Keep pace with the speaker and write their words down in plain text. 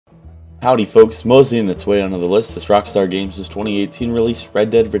Howdy folks, moseying its way onto the list is Rockstar Games' 2018 release Red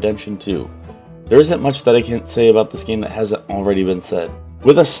Dead Redemption 2. There isn't much that I can say about this game that hasn't already been said.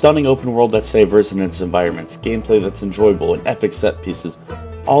 With a stunning open world that's diverse in its environments, gameplay that's enjoyable, and epic set pieces,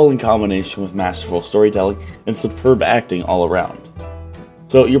 all in combination with masterful storytelling and superb acting all around.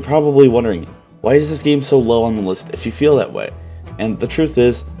 So you're probably wondering, why is this game so low on the list if you feel that way? And the truth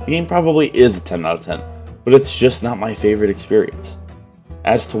is, the game probably is a 10 out of 10, but it's just not my favorite experience.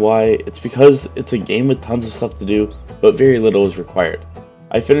 As to why, it's because it's a game with tons of stuff to do, but very little is required.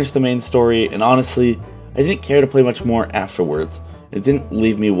 I finished the main story, and honestly, I didn't care to play much more afterwards. It didn't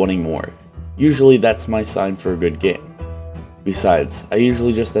leave me wanting more. Usually that's my sign for a good game. Besides, I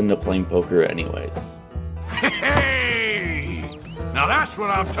usually just end up playing poker anyways. Hey! Now that's what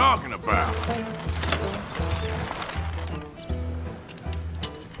I'm talking about.